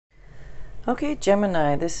Okay,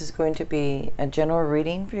 Gemini, this is going to be a general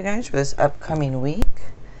reading for you guys for this upcoming week.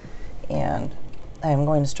 And I'm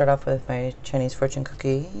going to start off with my Chinese fortune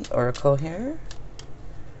cookie oracle here.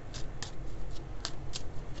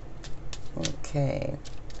 Okay,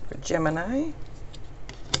 for Gemini,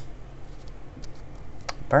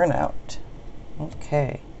 burnout.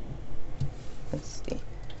 Okay, let's see.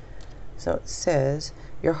 So it says,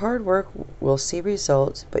 your hard work will see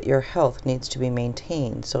results, but your health needs to be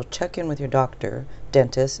maintained. So check in with your doctor,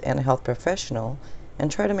 dentist, and a health professional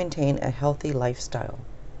and try to maintain a healthy lifestyle.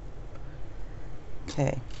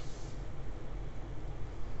 Okay.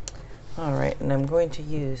 All right, and I'm going to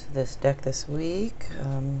use this deck this week.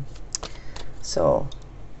 So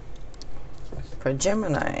for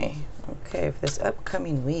Gemini, okay, for this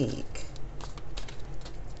upcoming week,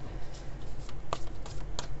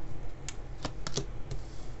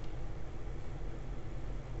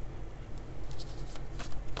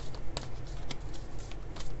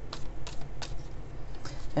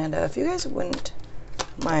 and if you guys wouldn't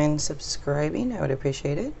mind subscribing, I would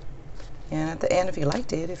appreciate it. And at the end, if you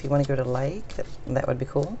liked it, if you want to give it a like, that would be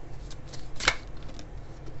cool.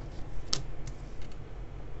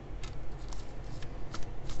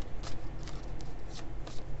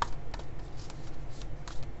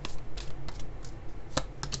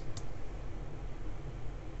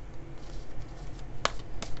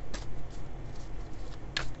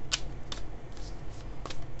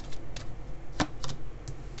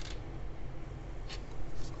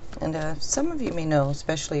 And some of you may know,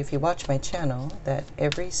 especially if you watch my channel, that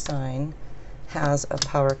every sign has a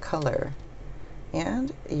power color.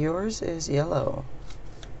 And yours is yellow.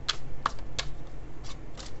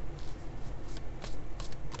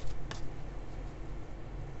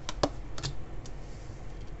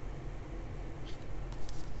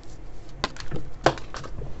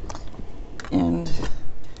 And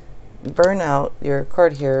burnout, your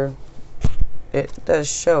card here, it does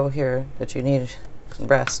show here that you need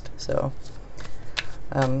rest. So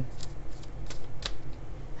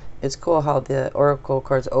it's cool how the oracle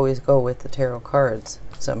cards always go with the tarot cards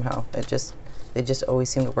somehow. They just always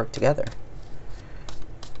seem to work together.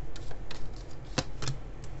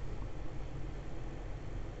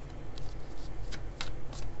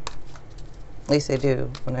 At least they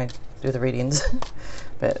do when I do the readings.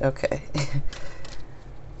 But okay.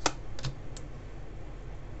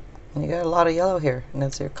 And you got a lot of yellow here, and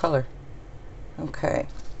that's your color. Okay.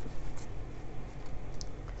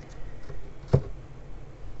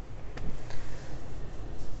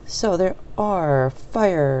 So there are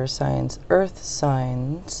fire signs, earth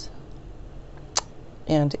signs,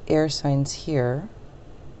 and air signs here.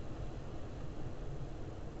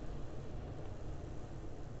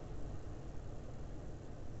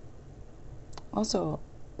 Also,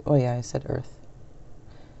 oh yeah, I said earth.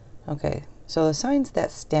 Okay, so the signs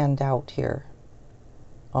that stand out here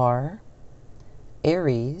are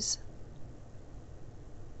Aries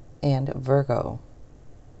and Virgo.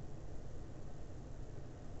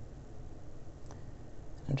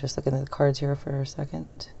 I'm just looking at the cards here for a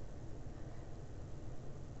second.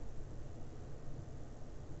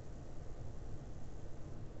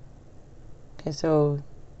 Okay, so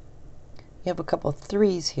you have a couple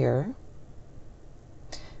threes here.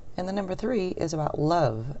 And the number 3 is about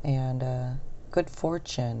love and good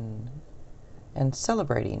fortune and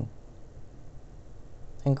celebrating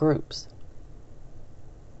in groups.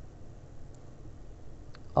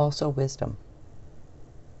 Also wisdom.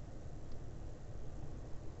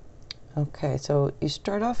 Okay, so you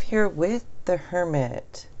start off here with the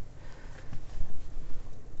Hermit.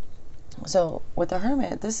 So with the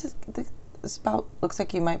Hermit, this about, looks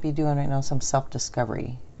like you might be doing right now some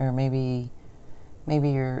self-discovery, or maybe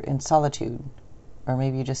you're in solitude, or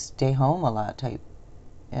maybe you just stay home a lot type,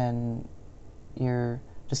 and you're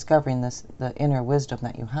discovering the inner wisdom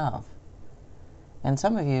that you have. And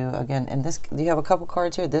some of you, again, and this, you have a couple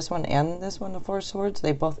cards here, this one and this one, the Four of Swords,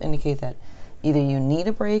 they both indicate that either you need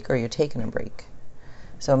a break or you're taking a break.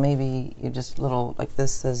 So maybe you're just little, like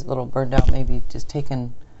this says, little burned out, maybe just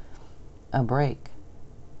taking a break.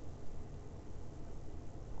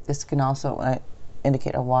 This can also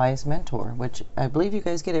indicate a wise mentor, which I believe you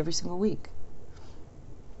guys get every single week.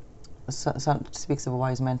 Some speaks of a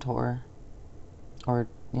wise mentor, or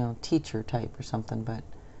teacher type or something, but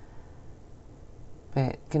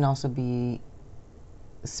it can also be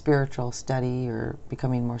a spiritual study or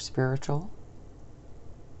becoming more spiritual.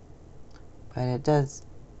 But it does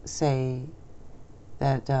say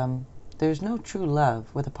that there's no true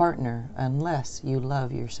love with a partner unless you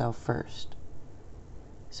love yourself first.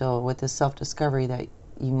 So with this self-discovery that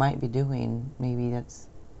you might be doing, maybe that's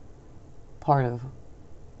part of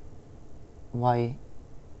why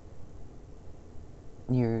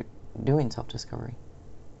you're doing self-discovery.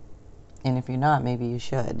 And if you're not, maybe you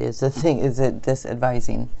should. Is the thing, is it this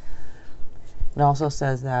advising? It also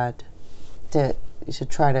says that you should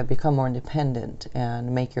try to become more independent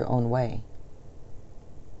and make your own way.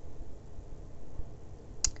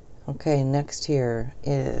 Okay, next here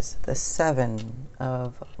is the Seven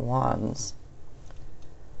of Wands.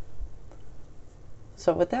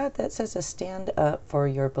 So with that says to stand up for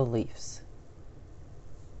your beliefs.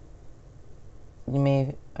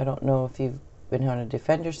 I don't know if you've been having to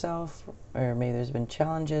defend yourself, or maybe there's been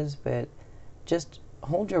challenges, but just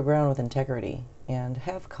hold your ground with integrity and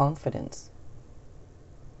have confidence.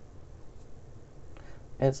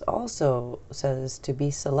 It also says to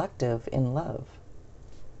be selective in love.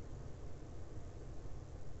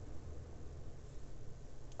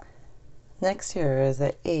 Next here is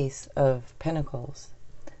the Ace of Pentacles.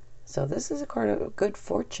 So this is a card of good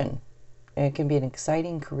fortune. It can be an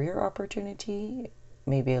exciting career opportunity,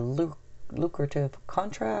 maybe a lucrative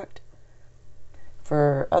contract.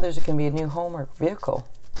 For others, it can be a new home or vehicle.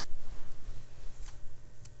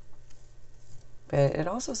 But it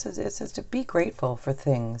also says to be grateful for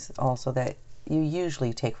things also that you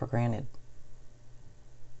usually take for granted.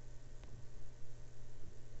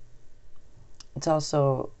 It's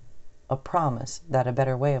also a promise that a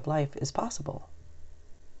better way of life is possible.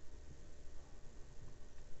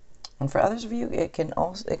 And for others of you, it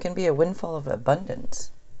can be a windfall of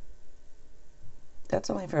abundance. That's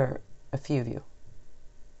only for a few of you.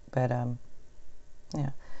 But yeah.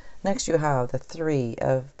 Next you have the Three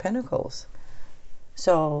of Pentacles.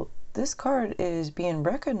 So this card is being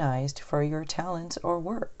recognized for your talents or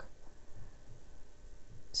work.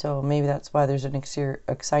 So maybe that's why there's an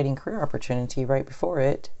exciting career opportunity right before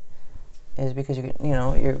it, is because you're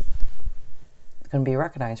going to be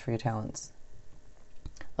recognized for your talents.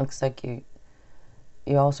 Looks like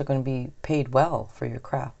you're also going to be paid well for your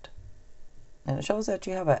craft. And it shows that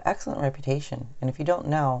you have an excellent reputation. And if you don't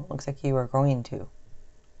now, looks like you are going to.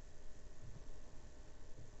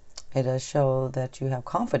 It does show that you have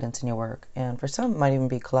confidence in your work. And for some, it might even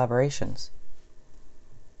be collaborations.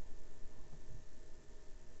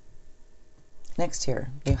 Next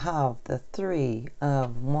here, you have the Three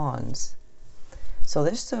of Wands. So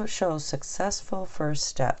this shows successful first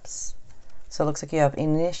steps. So it looks like you have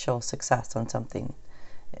initial success on something.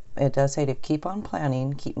 It does say to keep on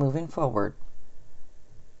planning, keep moving forward.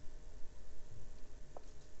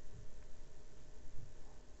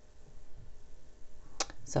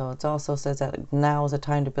 So it also says that now is the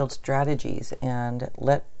time to build strategies and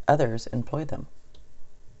let others employ them.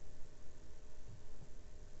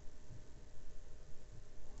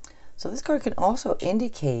 So this card can also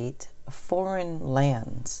indicate foreign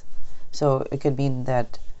lands. So it could mean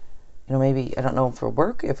that, maybe, I don't know, for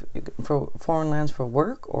work, if for foreign lands for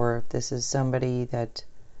work, or if this is somebody that,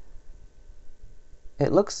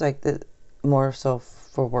 it looks like that more so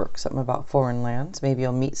for work, something about foreign lands. Maybe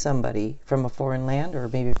you'll meet somebody from a foreign land, or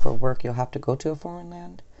maybe for work you'll have to go to a foreign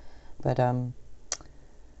land. But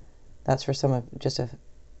that's for just a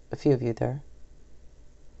few of you there.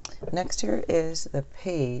 Next here is the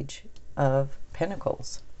Page of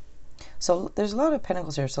Pentacles. So there's a lot of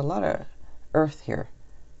pentacles here, so a lot of earth here,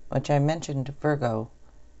 which I mentioned Virgo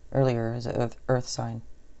earlier as an earth sign.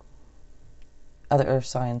 Other earth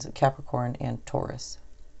signs, Capricorn and Taurus.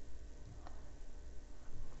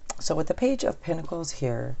 So with the Page of Pentacles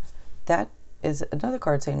here, that is another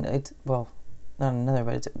card saying it's, well, not another,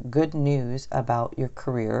 but it's good news about your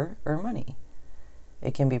career or money.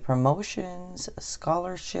 It can be promotions,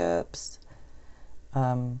 scholarships.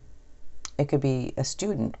 It could be a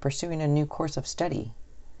student pursuing a new course of study.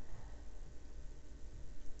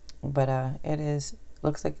 But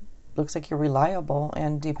looks like you're reliable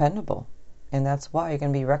and dependable, and that's why you're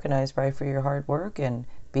going to be recognized for your hard work and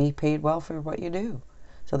be paid well for what you do.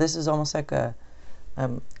 So this is almost like a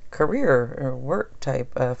career or work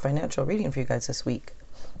type financial reading for you guys this week.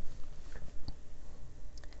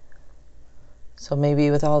 So maybe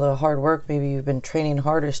with all the hard work, maybe you've been training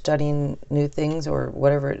hard or studying new things or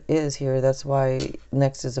whatever it is here. That's why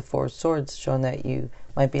next is the Four of Swords, showing that you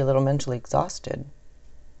might be a little mentally exhausted.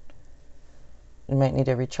 You might need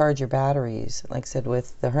to recharge your batteries. Like I said,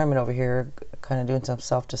 with the Hermit over here, kind of doing some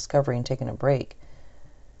self-discovery and taking a break.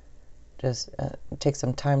 Just take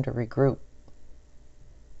some time to regroup.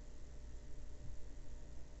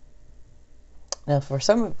 Now, for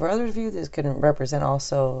other of you, this could represent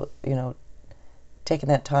also, taking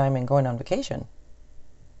that time and going on vacation.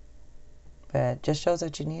 But it just shows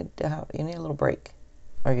that you need a little break,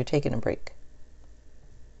 or you're taking a break.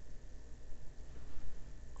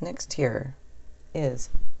 Next here is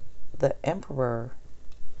the Emperor.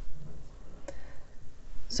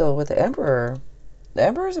 So with the Emperor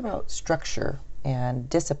is about structure and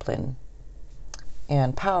discipline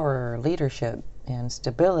and power, leadership, and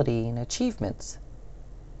stability and achievements.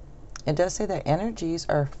 It does say that energies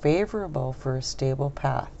are favorable for a stable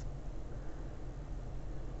path.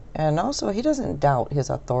 And also, he doesn't doubt his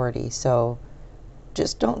authority, so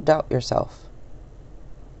just don't doubt yourself.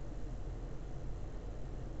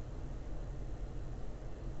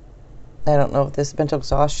 I don't know if this mental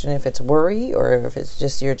exhaustion, if it's worry, or if it's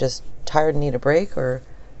just you're just tired and need a break, or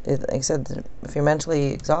like I said, if you're mentally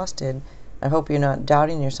exhausted, I hope you're not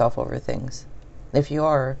doubting yourself over things. If you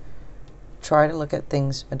are, try to look at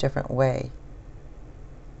things a different way.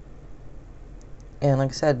 And like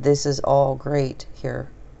I said, this is all great here.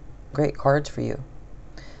 Great cards for you.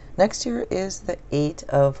 Next here is the Eight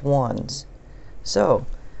of Wands. So,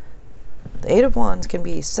 the Eight of Wands can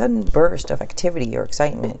be a sudden burst of activity or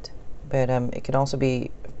excitement, but it can also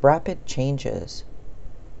be rapid changes.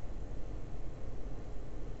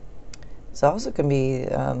 It also can be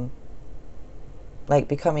like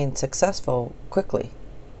becoming successful quickly.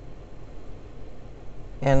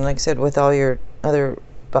 And like I said, with all your other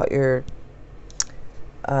about your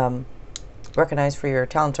recognized for your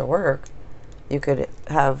talent or work, you could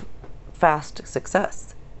have fast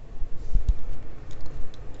success.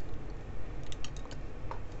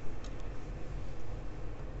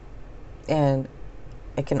 And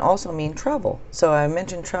it can also mean travel. So I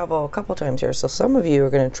mentioned travel a couple times here. So some of you are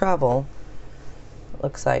going to travel,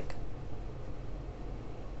 looks like.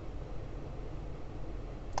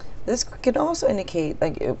 This can also indicate,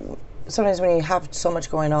 like, sometimes when you have so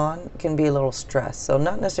much going on, it can be a little stress. So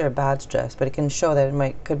not necessarily a bad stress, but it can show that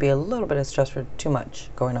it could be a little bit of stress for too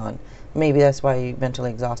much going on. Maybe that's why you're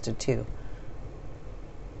mentally exhausted too.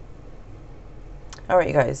 Alright,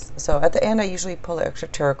 you guys. So at the end, I usually pull an extra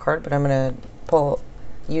tarot card, but I'm going to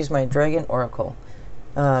use my Dragon Oracle.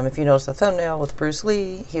 If you notice the thumbnail with Bruce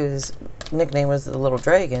Lee, his nickname was the Little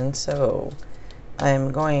Dragon, so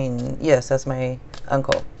I'm going, yes, that's my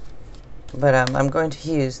uncle. But I'm going to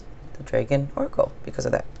use the Dragon Oracle because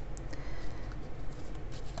of that.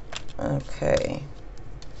 Okay.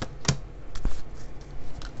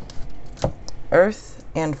 Earth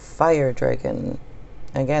and Fire Dragon.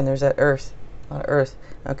 Again, there's that Earth. A lot of Earth.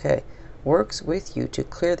 Okay. Works with you to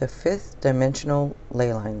clear the fifth dimensional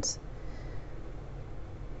ley lines.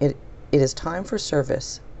 It is time for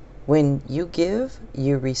service. When you give,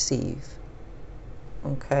 you receive.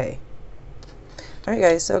 Okay. Alright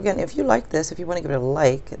guys, so again, if you like this, if you want to give it a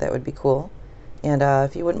like, that would be cool. And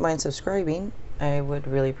if you wouldn't mind subscribing, I would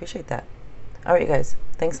really appreciate that. Alright guys,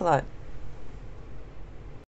 thanks a lot.